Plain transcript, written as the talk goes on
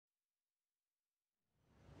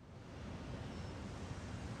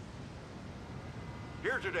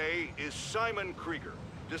Here today is Simon Krieger,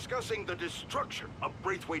 discussing the destruction of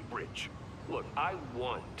Braithwaite Bridge. Look, I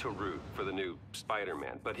want to root for the new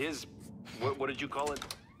Spider-Man, but his, what did you call it?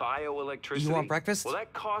 Bioelectricity? You want breakfast? Well,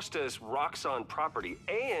 that cost us Roxxon property,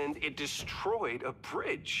 and it destroyed a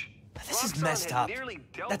bridge. This is Roxxon messed had up. nearly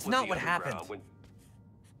dealt That's with not the what underground happened. when-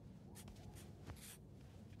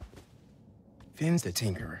 Finn's the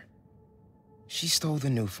Tinkerer. She stole the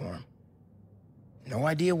new form. No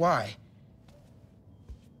idea why.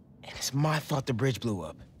 And it's my fault the bridge blew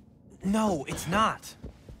up. No, it's not.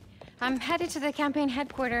 I'm headed to the campaign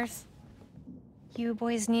headquarters. You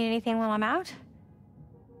boys need anything while I'm out?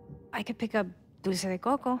 I could pick up dulce de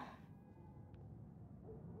coco.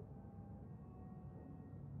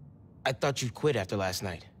 I thought you'd quit after last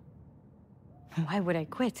night. Why would I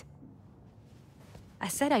quit? I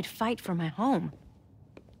said I'd fight for my home.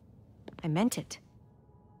 I meant it.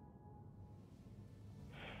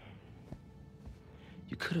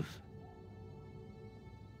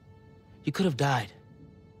 You could have died.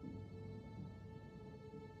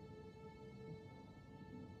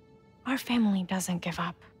 Our family doesn't give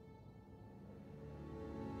up.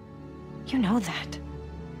 You know that.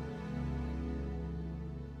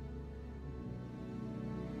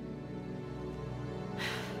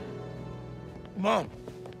 Mom!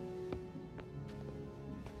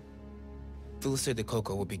 Dulce de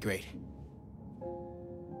coco would be great.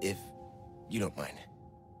 If you don't mind.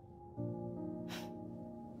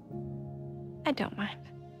 I don't mind.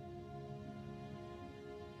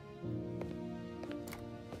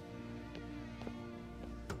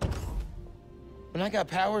 When I got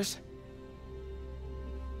powers,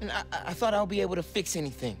 and I thought I'll be able to fix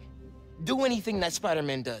anything. Do anything that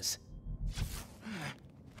Spider-Man does.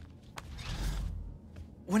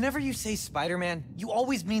 Whenever you say Spider-Man, you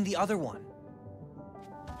always mean the other one.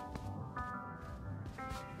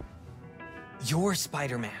 You're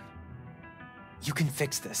Spider-Man. You can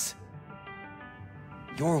fix this.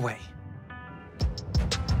 Your way.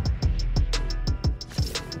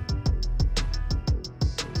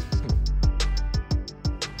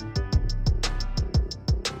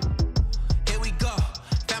 Here we go.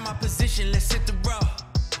 Found my position, let's hit the road.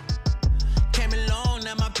 Came along,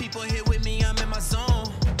 now my people here with me, I'm in my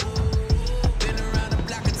zone. Been around the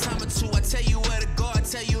block a time or two. I tell you where to go, I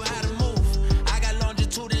tell you how to move. I got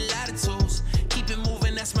longitude and latitudes. Keep it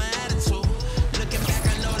moving, that's my attitude. Looking back,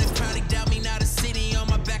 I know they probably doubt me. Now the city on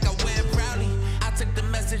my back, I wear it proudly. I took the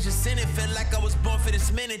message and sent it, felt like I was born for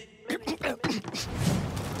this minute.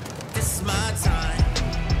 This is my time.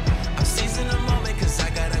 I'm seizing the moment, cause I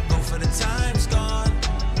gotta go for the time's gone.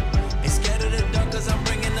 Ain't scared of the dark, cause I'm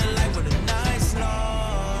bringing the light with a nice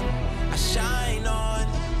long. I shine on.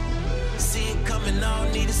 See it coming, I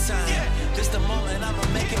don't need a sign. This the moment, I'ma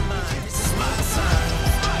make it mine. This is my time.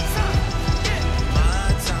 My time,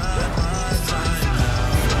 my time. My time, my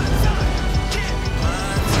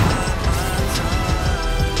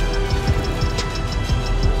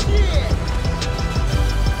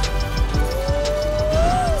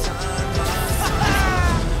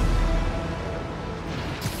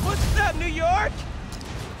What's up, New York?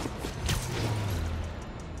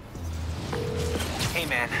 Hey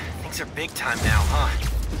man, things are big time now, huh?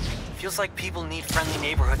 Feels like people need friendly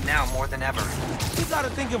neighborhood now more than ever. You gotta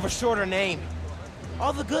think of a shorter name.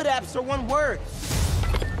 All the good apps are one word.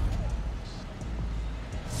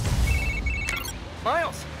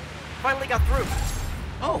 Miles, finally got through.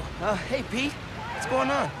 Oh, hey Pete. What's going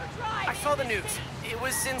on? I saw the news. It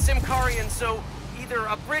was in Simkarian, so either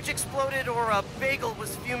a bridge exploded or a bagel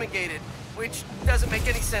was fumigated, which doesn't make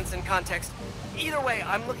any sense in context. Either way,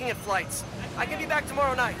 I'm looking at flights. I can be back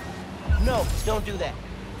tomorrow night. No, don't do that.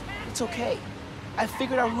 It's okay. I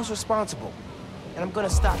figured out who's responsible. And I'm gonna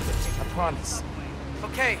stop this, I promise.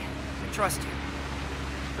 Okay, I trust you.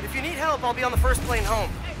 But if you need help, I'll be on the first plane home.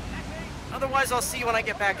 Otherwise, I'll see you when I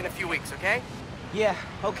get back in a few weeks, okay? Yeah,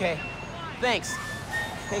 okay. Thanks.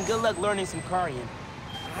 And good luck learning some Karian.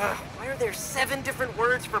 Why are there 7 different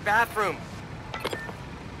words for bathroom?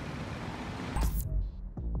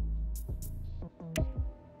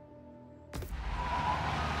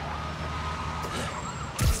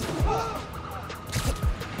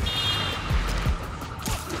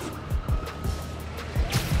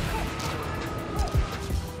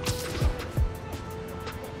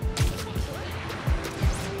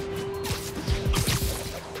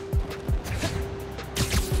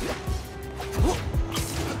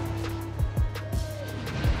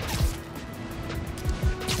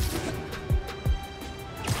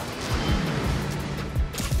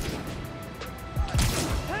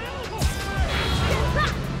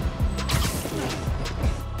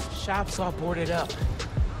 Shop's all boarded up.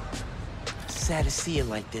 sad to see it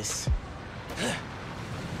like this.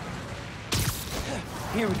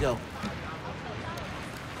 Here we go.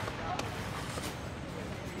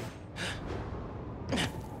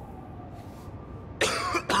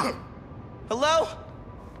 Hello?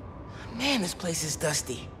 Man, this place is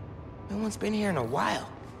dusty. No one's been here in a while.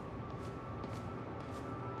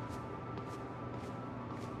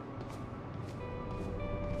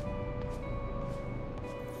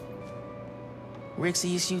 Rick's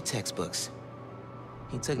ESU textbooks.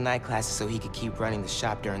 He took night classes so he could keep running the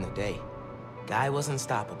shop during the day. Guy was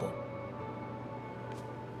unstoppable.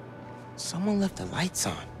 Someone left the lights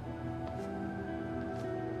on.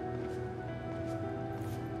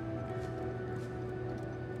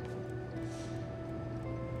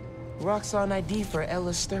 Roxxon ID for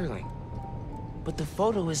Ella Sterling. But the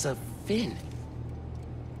photo is of Finn.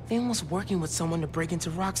 Finn was working with someone to break into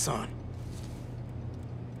Roxxon.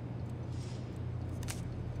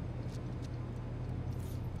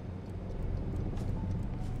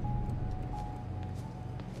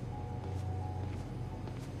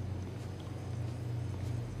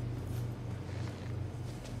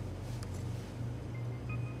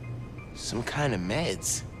 Some kind of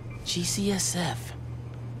meds. GCSF.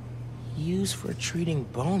 Used for treating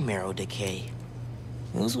bone marrow decay.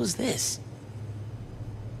 Whose was this?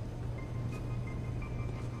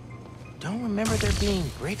 Don't remember there being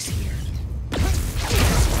bricks here.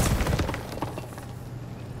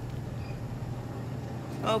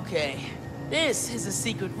 Okay, this is a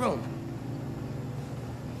secret room.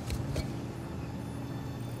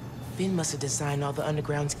 Finn must have designed all the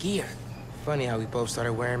Underground's gear. Funny how we both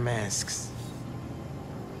started wearing masks.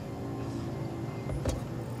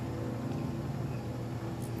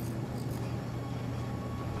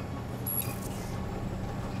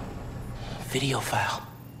 Video file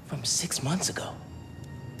from 6 months ago.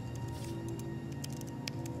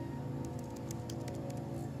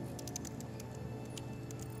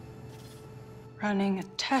 Running a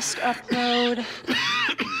test upload.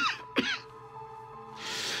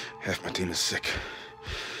 Half my team is sick.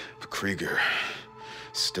 But Krieger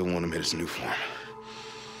still want him in his new form.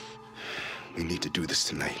 We need to do this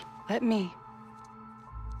tonight. Let me.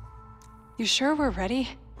 You sure we're ready?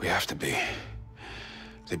 We have to be.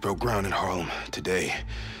 They broke ground in Harlem today,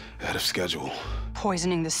 ahead of schedule.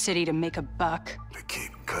 Poisoning the city to make a buck. They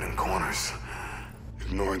keep cutting corners,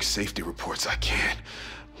 ignoring safety reports. I can't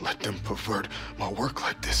let them pervert my work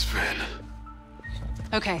like this, Finn.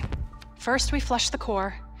 Okay, first we flush the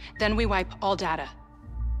core, then we wipe all data.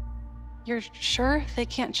 You're sure they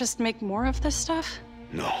can't just make more of this stuff?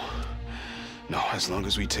 No. No, as long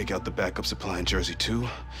as we take out the backup supply in Jersey too.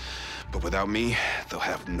 But without me, they'll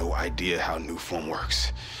have no idea how new form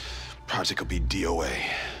works. Project will be DOA.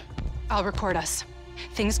 I'll record us.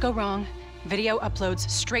 Things go wrong, video uploads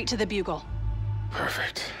straight to the Bugle.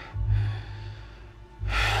 Perfect.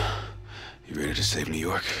 You ready to save New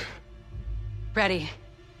York? Ready.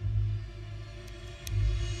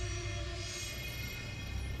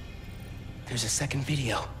 There's a second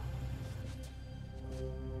video.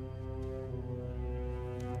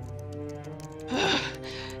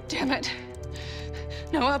 Damn it.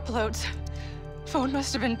 No uploads. Phone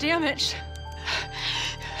must have been damaged.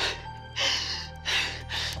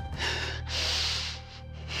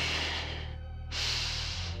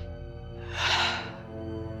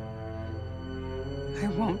 I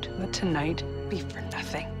won't let tonight be for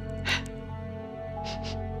nothing.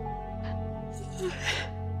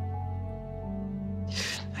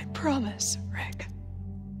 I promise, Rick.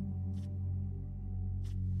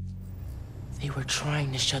 They were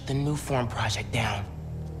trying to shut the New Form project down.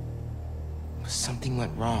 But something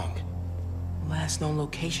went wrong. Last known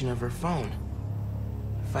location of her phone.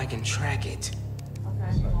 If I can track it.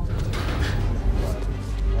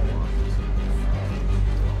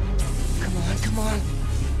 Come on, come on.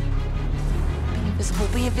 Be invisible,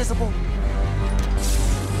 be invisible.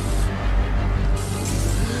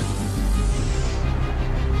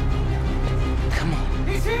 Come on.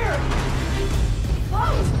 He's here!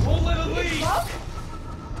 Won't let him leave!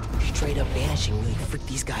 Straight up vanishing really freak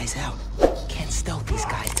these guys out. Can't stealth these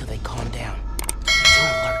guys till they calm down. Too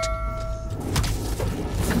alert.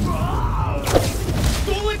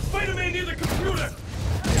 Don't let Spider-Man near the computer!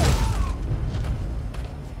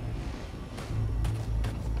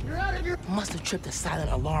 You're out of your... Must have tripped a silent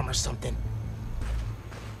alarm or something.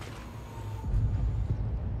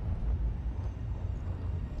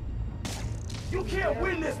 You can't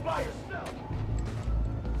win this by yourself!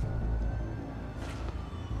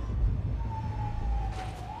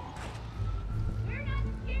 We're not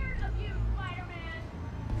scared of you, Spider-Man!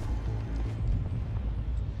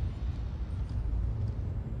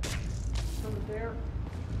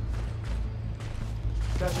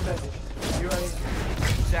 Got your message. You ready?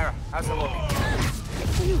 Sarah, how's it looking?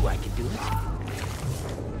 I knew I could do it.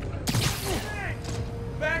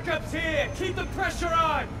 Backup's here! Keep the pressure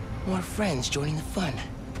on! More friends joining the fun.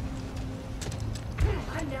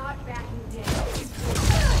 I'm not backing down.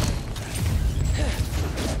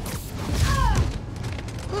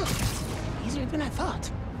 Easier than I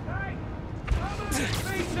thought. Hey!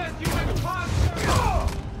 You imposter!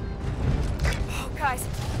 Oh, guys,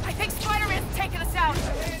 I think Spider-Man's taking us out.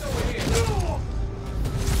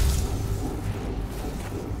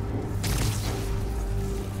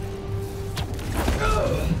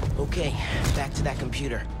 Okay, back to that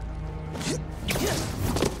computer.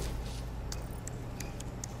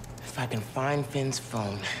 If I can find Finn's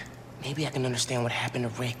phone, maybe I can understand what happened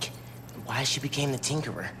to Rick and why she became the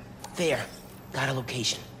Tinkerer. There, got a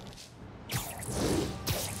location.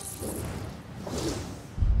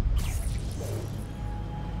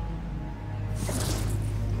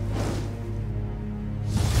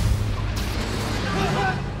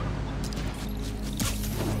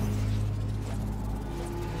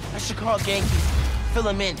 I should call Genki. Fill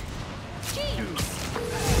him in.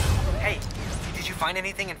 Hey, did you find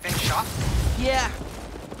anything in Finn's shop? Yeah.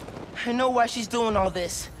 I know why she's doing all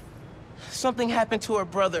this. Something happened to her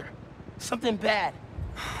brother. Something bad.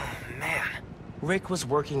 Oh, man. Rick was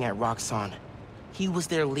working at Roxxon. He was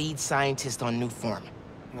their lead scientist on Newform.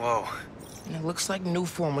 Whoa. And it looks like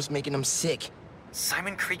Newform was making him sick.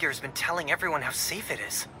 Simon Krieger's been telling everyone how safe it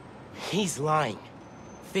is. He's lying.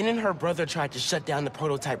 Finn and her brother tried to shut down the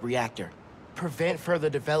prototype reactor. Prevent further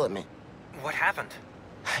development. What happened?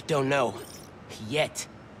 I don't know. Yet.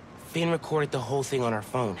 Finn recorded the whole thing on her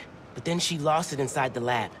phone. But then she lost it inside the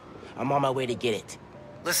lab. I'm on my way to get it.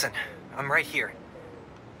 Listen, I'm right here.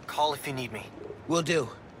 Call if you need me. Will do.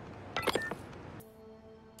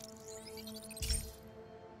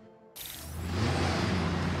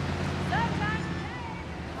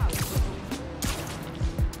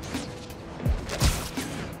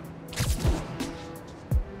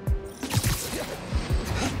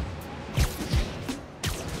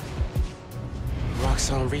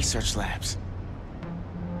 Roxxon Research Labs.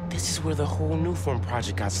 This is where the whole Newform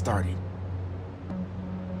project got started.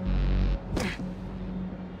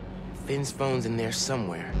 Finn's phone's in there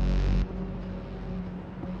somewhere.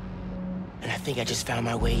 And I think I just found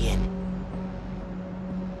my way in.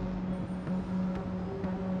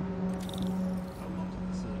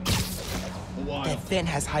 That vent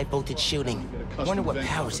has high voltage shielding. Wonder what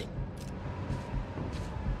powers it.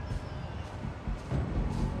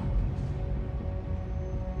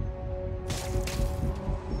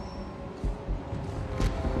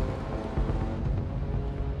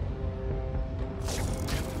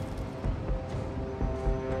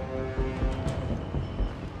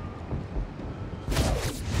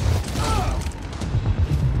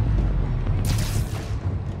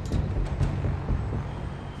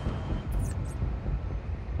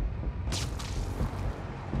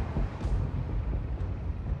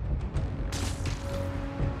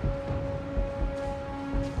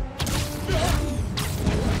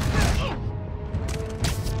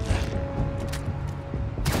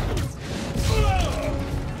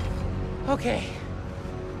 Okay.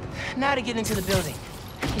 Now to get into the building.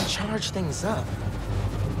 I can charge things up.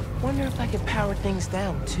 Wonder if I can power things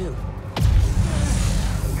down, too.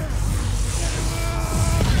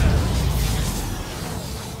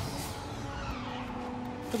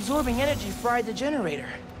 Absorbing energy fried the generator.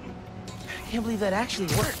 I can't believe that actually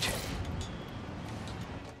worked.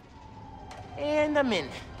 And I'm in.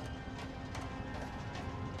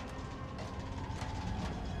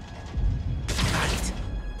 Got it.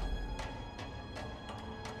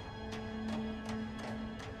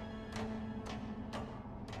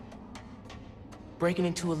 Breaking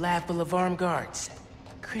into a lab full of armed guards.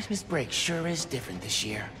 Christmas break sure is different this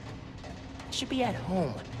year. I should be at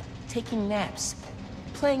home, taking naps,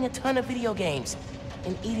 playing a ton of video games,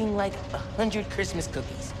 and eating like 100 Christmas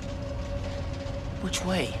cookies. Which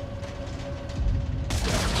way?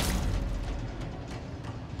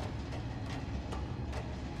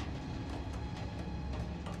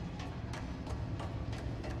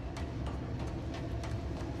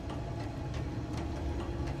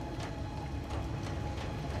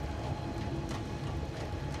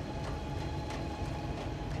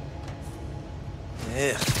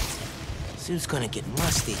 Ugh. Suit's gonna get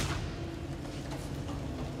musty.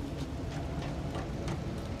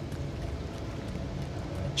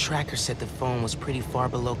 Tracker said the phone was pretty far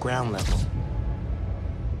below ground level.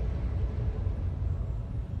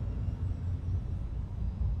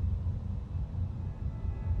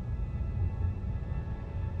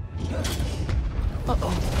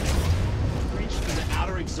 Reach for the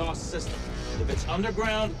outer exhaust system. If it's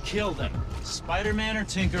underground, kill them. Spider-Man or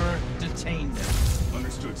Tinkerer, detain them.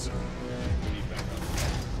 Understood, sir. We need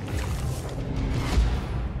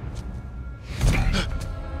backup.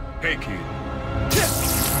 Hey, kid.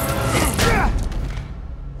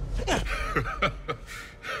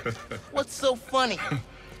 What's so funny?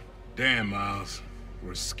 Damn, Miles.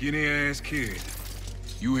 For a skinny-ass kid,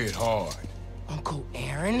 you hit hard. Uncle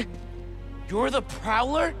Aaron? You're the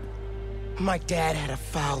Prowler? My dad had a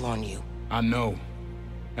foul on you. I know.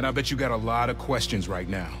 And I bet you got a lot of questions right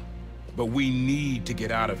now. But we need to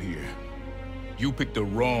get out of here. You picked the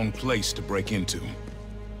wrong place to break into.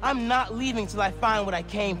 I'm not leaving till I find what I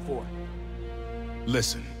came for.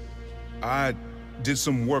 Listen, I did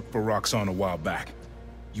some work for Roxxon a while back.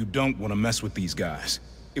 You don't want to mess with these guys.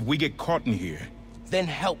 If we get caught in here... Then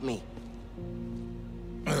help me.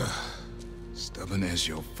 Stubborn as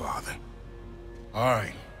your father. All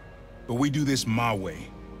right, but we do this my way.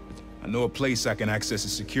 I know a place I can access a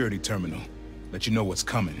security terminal. Let you know what's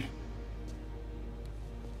coming.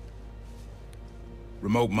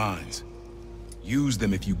 Remote mines. Use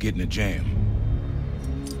them if you get in a jam.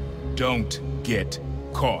 Don't get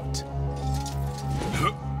caught.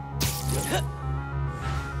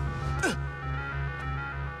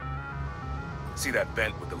 See that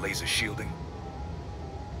vent with the laser shielding?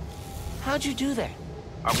 How'd you do that?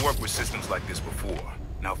 I've worked with systems like this before.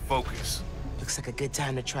 Now focus. Looks like a good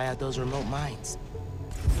time to try out those remote mines.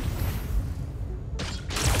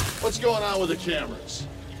 What's going on with the cameras?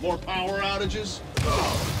 More power outages?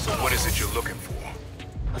 So what is it you're looking for?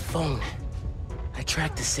 A phone. I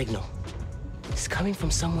tracked the signal. It's coming from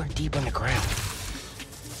somewhere deep underground.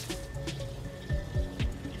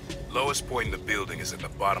 Lowest point in the building is at the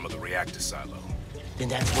bottom of the reactor silo. Then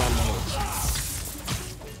that's where I'm headed.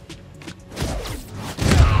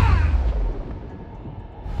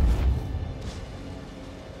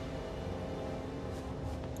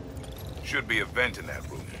 Should be a vent in that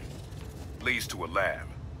room. Leads to a lab,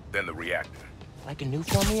 then the reactor. Like a new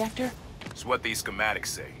form reactor? It's what these schematics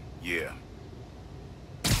say, yeah.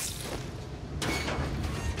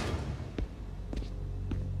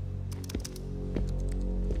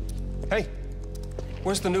 Hey,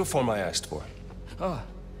 where's the new form I asked for?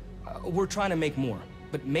 We're trying to make more,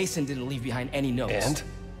 but Mason didn't leave behind any notes. And?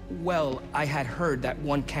 Well, I had heard that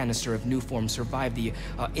one canister of new form survived the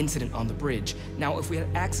incident on the bridge. Now, if we had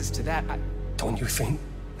access to that, Don't you think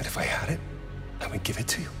that if I had it, I would give it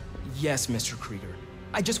to you? Yes, Mr. Krieger.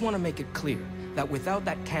 I just want to make it clear that without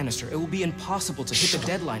that canister, it will be impossible to hit the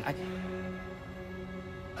deadline.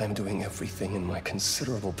 I'm doing everything in my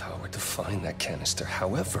considerable power to find that canister.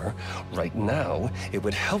 However, right now, it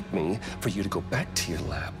would help me for you to go back to your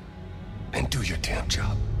lab and do your damn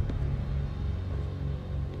job.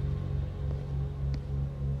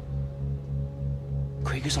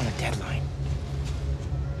 Krieger's on a deadline.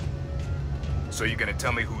 So you gonna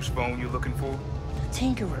tell me whose phone you're looking for?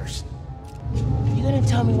 Tinkerers. You gonna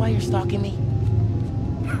tell me why you're stalking me?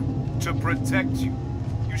 To protect you.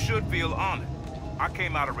 You should feel honored. I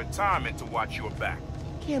came out of retirement to watch your back.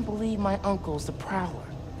 Can't believe my uncle's the Prowler.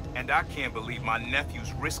 And I can't believe my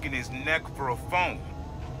nephew's risking his neck for a phone.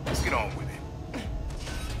 Let's get on with it.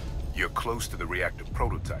 You're close to the reactor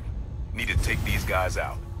prototype. Need to take these guys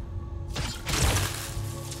out.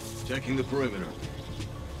 Checking the perimeter.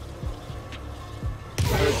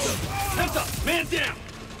 Heads up! Man down!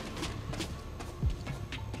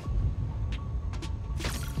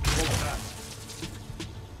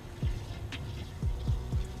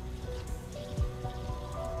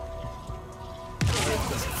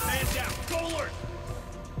 Man down! Go alert!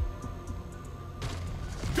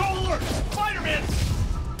 Go alert! Spider-Man!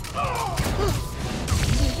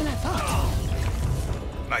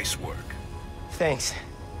 Nice work. Thanks.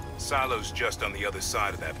 Silo's just on the other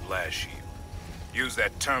side of that blast shield. Use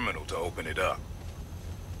that terminal to open it up.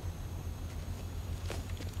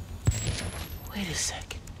 Wait a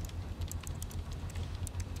sec.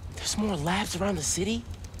 There's more labs around the city?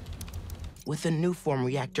 With a new form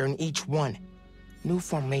reactor in each one. New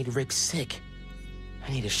form made Rick sick.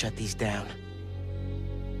 I need to shut these down.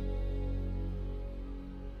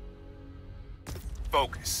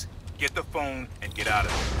 Focus. Get the phone and get out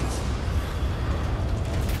of there.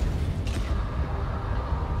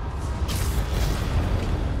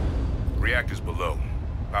 Reactor's below.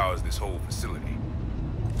 Powers this whole facility.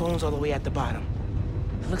 Phone's all the way at the bottom.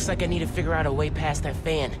 Looks like I need to figure out a way past that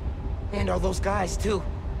fan. And all those guys, too.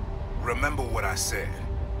 Remember what I said.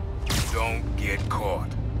 Don't get caught.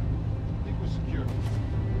 I think we're secure.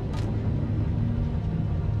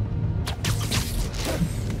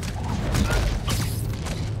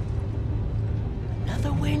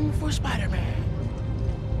 Poor Spider-Man.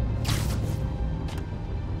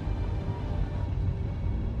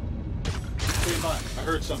 Stand by. I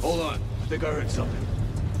heard something. Hold on. I think I heard something.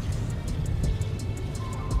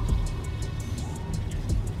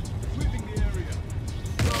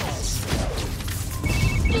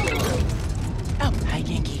 Oh, hi,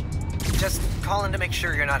 Genki. Just calling to make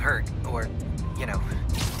sure you're not hurt, or, you know,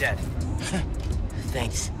 dead.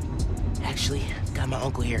 Thanks. Actually, got my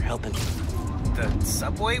uncle here helping me. The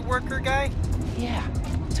subway worker guy? Yeah,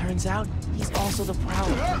 turns out he's also the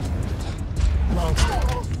Prowler. Long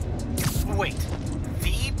story. Wait,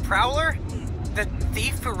 the Prowler? The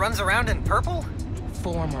thief who runs around in purple?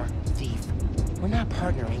 Former thief. We're not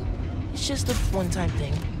partnering. It's just a one-time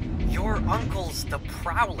thing. Your uncle's the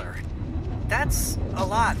Prowler. That's a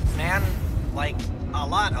lot, man. Like, a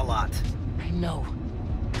lot. I know.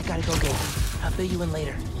 I gotta go, Genki. I'll fill you in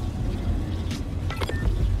later.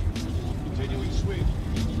 Continuing sweep.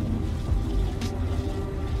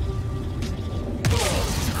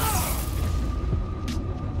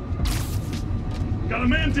 Got a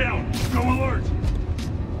man down! Go alert!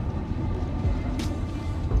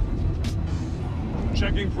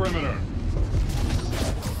 Checking perimeter.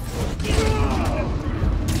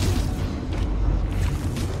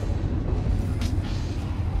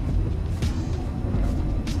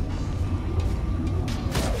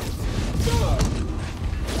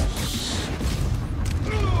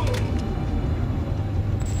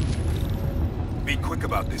 Be quick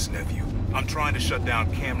about this, nephew. I'm trying to shut down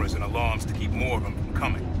cameras and alarms to keep more of them from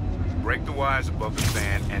coming. Break the wires above the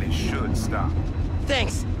fan and it should stop.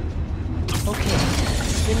 Thanks. Okay,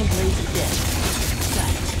 spinning blades of death.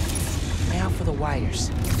 Got it. Now for the wires.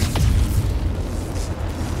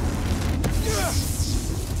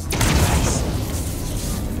 Nice.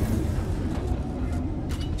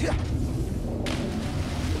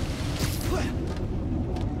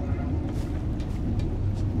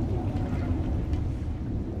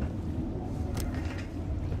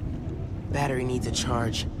 Battery needs a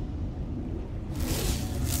charge.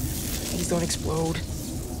 Please don't explode.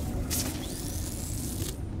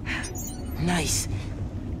 Nice.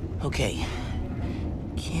 Okay.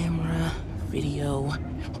 Camera, video.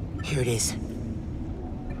 Here it is.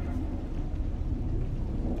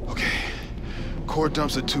 Okay. Core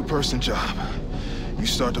dump's a two-person job. You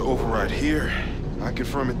start to override here, I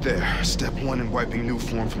confirm it there. Step one in wiping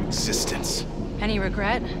Nuform from existence. Any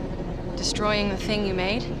regret? Destroying the thing you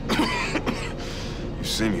made? You've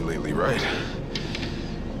seen me lately, right?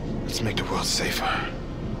 Let's make the world safer.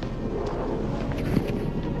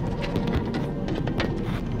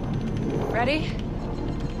 Ready?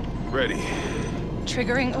 Ready.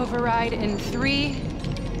 Triggering override in 3,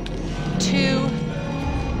 2...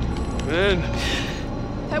 Man.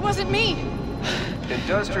 That wasn't me!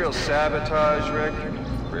 Industrial sabotage, Rick?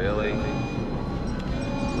 Really?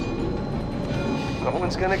 No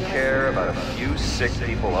one's gonna care about a few sick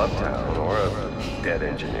people uptown or a dead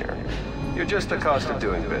engineer. You're just the cost of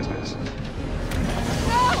doing business.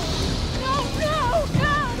 No! No, no,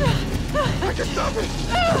 no! I can stop it!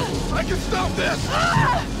 I can stop this!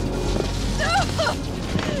 No!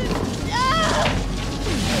 No!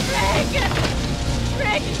 Rick!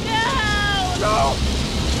 Rick, no! No!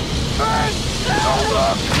 Ben! No,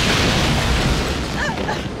 look!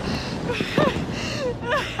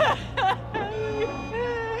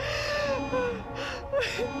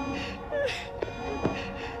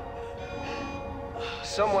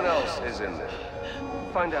 Someone else is in there.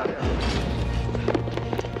 Find out.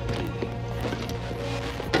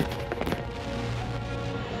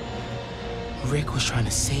 Rick was trying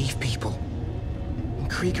to save people, and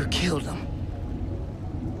Krieger killed him.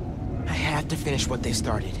 I have to finish what they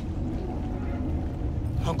started.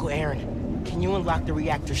 Uncle Aaron, can you unlock the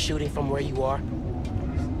reactor shooting from where you are?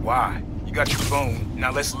 Why? You got your phone.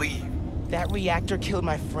 Now let's leave. That reactor killed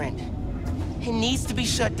my friend. It needs to be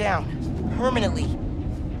shut down, permanently.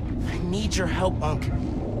 I need your help, Unc.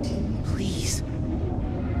 Please.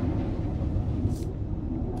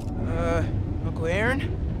 Uncle Aaron?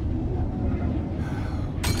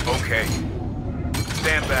 Okay.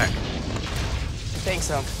 Stand back. Thanks,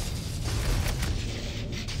 Unc.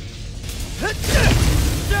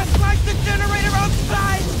 Just like the generator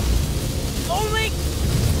outside! Only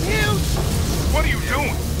huge! What are you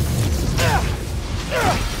doing?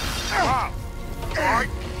 Wow. All right.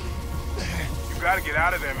 You gotta get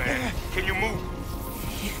out of there, man. Can you move?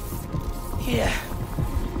 Yeah.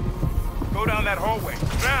 Go down that hallway.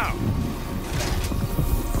 Now!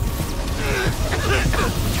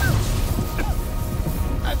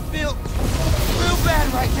 I feel real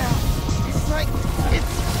bad right now. It's like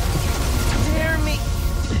it's tearing me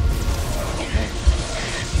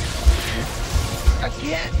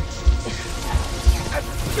can't.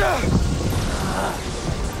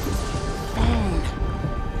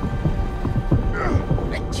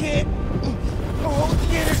 I can't hold the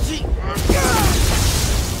energy.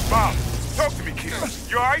 Mom, talk to me, kid.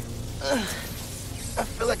 You alright? I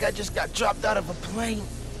feel like I just got dropped out of a plane.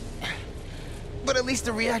 But at least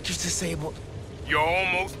the reactor's disabled. You're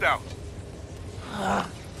almost out. I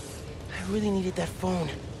really needed that phone.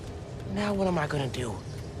 Now what am I gonna do?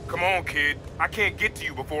 Come on, kid. I can't get to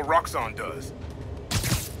you before Roxxon does.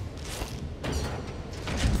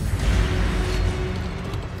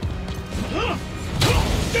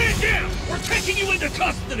 Stand down! We're taking you into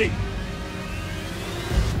custody!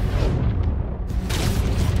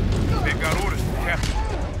 They've got orders from Captain.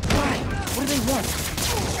 Why? What do they want?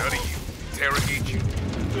 Study you. Interrogate you.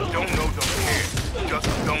 Don't know, don't care. Just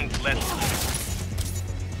don't let them.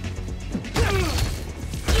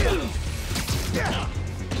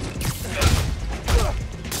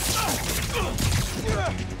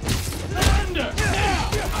 Surrender!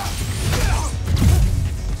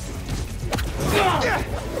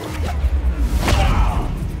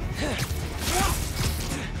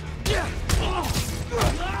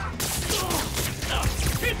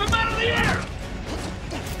 Keep him out of the air!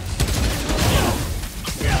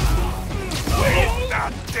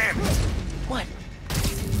 God damn it! What?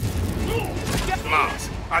 Miles,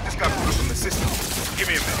 I just got proof from the system. Give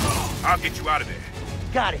me a minute. I'll get you out of there.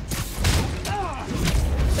 Got it.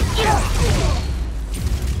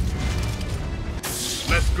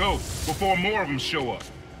 Let's go, before more of them show up.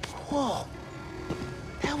 Whoa.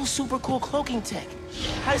 That was super cool cloaking tech.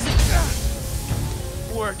 How does it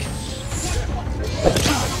work?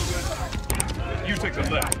 You take the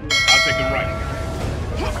left, I'll take the right.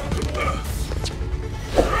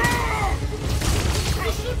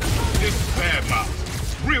 This is bad, Miles.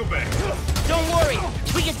 Real bad. Don't worry.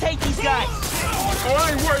 We can take these guys. Oh,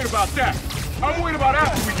 I ain't worried about that. I'm worried about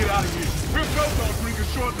after we get out of here. We're both on drinking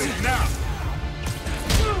short things now.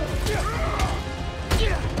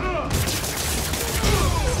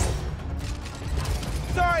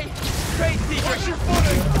 Sorry. Trade secret. Watch your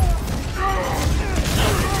footing.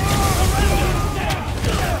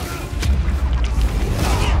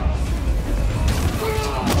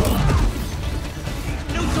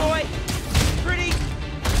 New toy. Pretty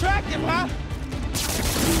attractive, huh?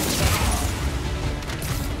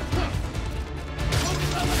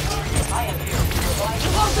 I am here.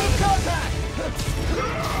 Close contact!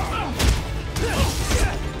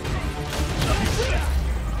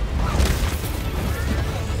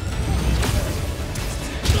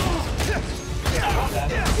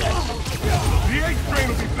 The 8th train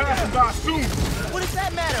will be passing by soon. What does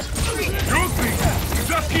that matter? You'll see.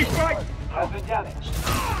 Just keep fighting. Has been damaged.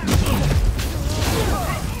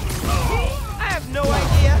 I have no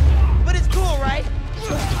idea, but it's cool, right?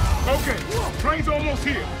 Okay, train's almost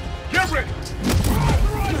here. Get ready.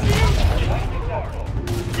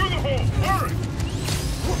 Through the hole, hurry.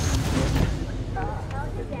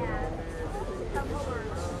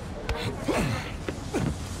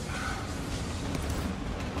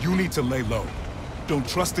 You need to lay low. Don't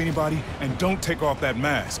trust anybody, and don't take off that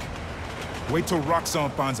mask. Wait till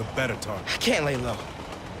Roxxon finds a better target. I can't lay low.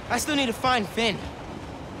 I still need to find Finn.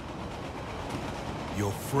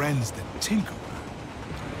 Your friend's the Tinkerer.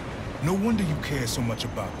 No wonder you care so much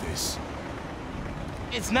about this.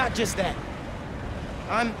 It's not just that.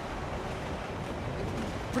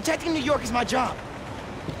 Protecting New York is my job.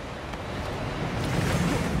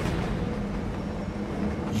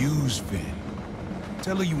 Use Finn.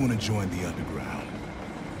 Tell her you want to join the underground.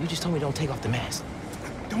 You just told me don't take off the mask.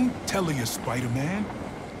 Don't tell her you're Spider-Man.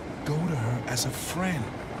 Go to her as a friend.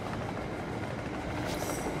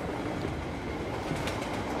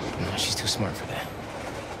 No, she's too smart for that.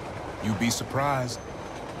 You'd be surprised.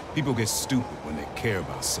 People get stupid when they care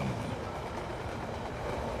about someone.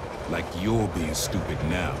 Like you're being stupid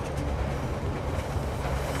now.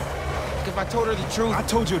 Like if I told her the truth... I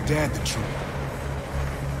told your dad the truth.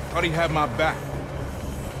 Thought he'd have my back.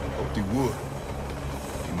 Hoped he would.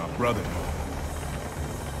 Be my brother.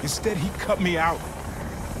 Instead, he cut me out.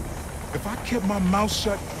 If I kept my mouth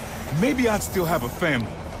shut, maybe I'd still have a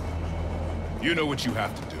family. You know what you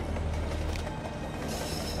have to do.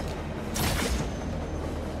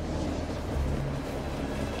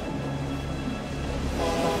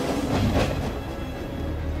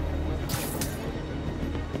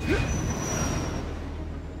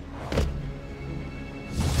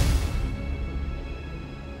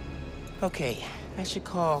 Okay, I should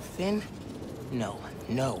call Finn. No.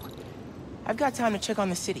 I've got time to check on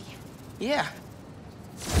the city. Yeah.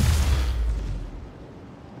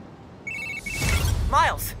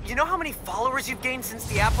 Miles, you know how many followers you've gained since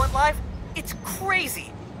the app went live? It's crazy.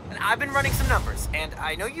 And I've been running some numbers, and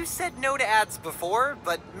I know you said no to ads before,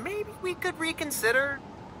 but maybe we could reconsider?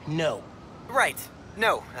 No. Right.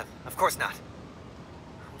 No, of course not.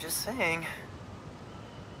 I'm just saying.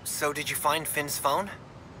 So did you find Finn's phone?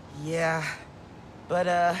 Yeah, but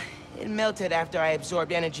it melted after I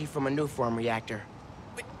absorbed energy from a new form reactor.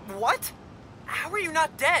 Wait, what? How are you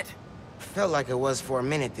not dead? Felt like it was for a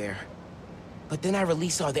minute there. But then I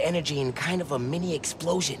released all the energy in kind of a mini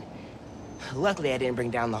explosion. Luckily, I didn't bring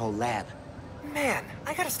down the whole lab. Man,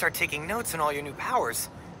 I gotta start taking notes on all your new powers.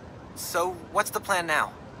 So, what's the plan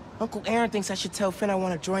now? Uncle Aaron thinks I should tell Finn I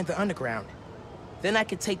want to join the underground. Then I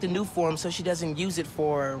could take the new form so she doesn't use it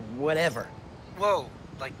for whatever. Whoa,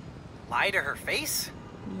 like, lie to her face?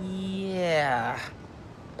 Yeah,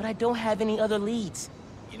 but I don't have any other leads.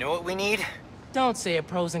 You know what we need? Don't say a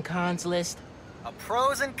pros and cons list. A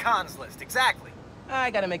pros and cons list, exactly. I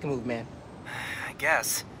gotta make a move, man. I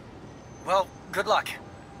guess. Well, good luck.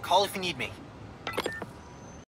 Call if you need me.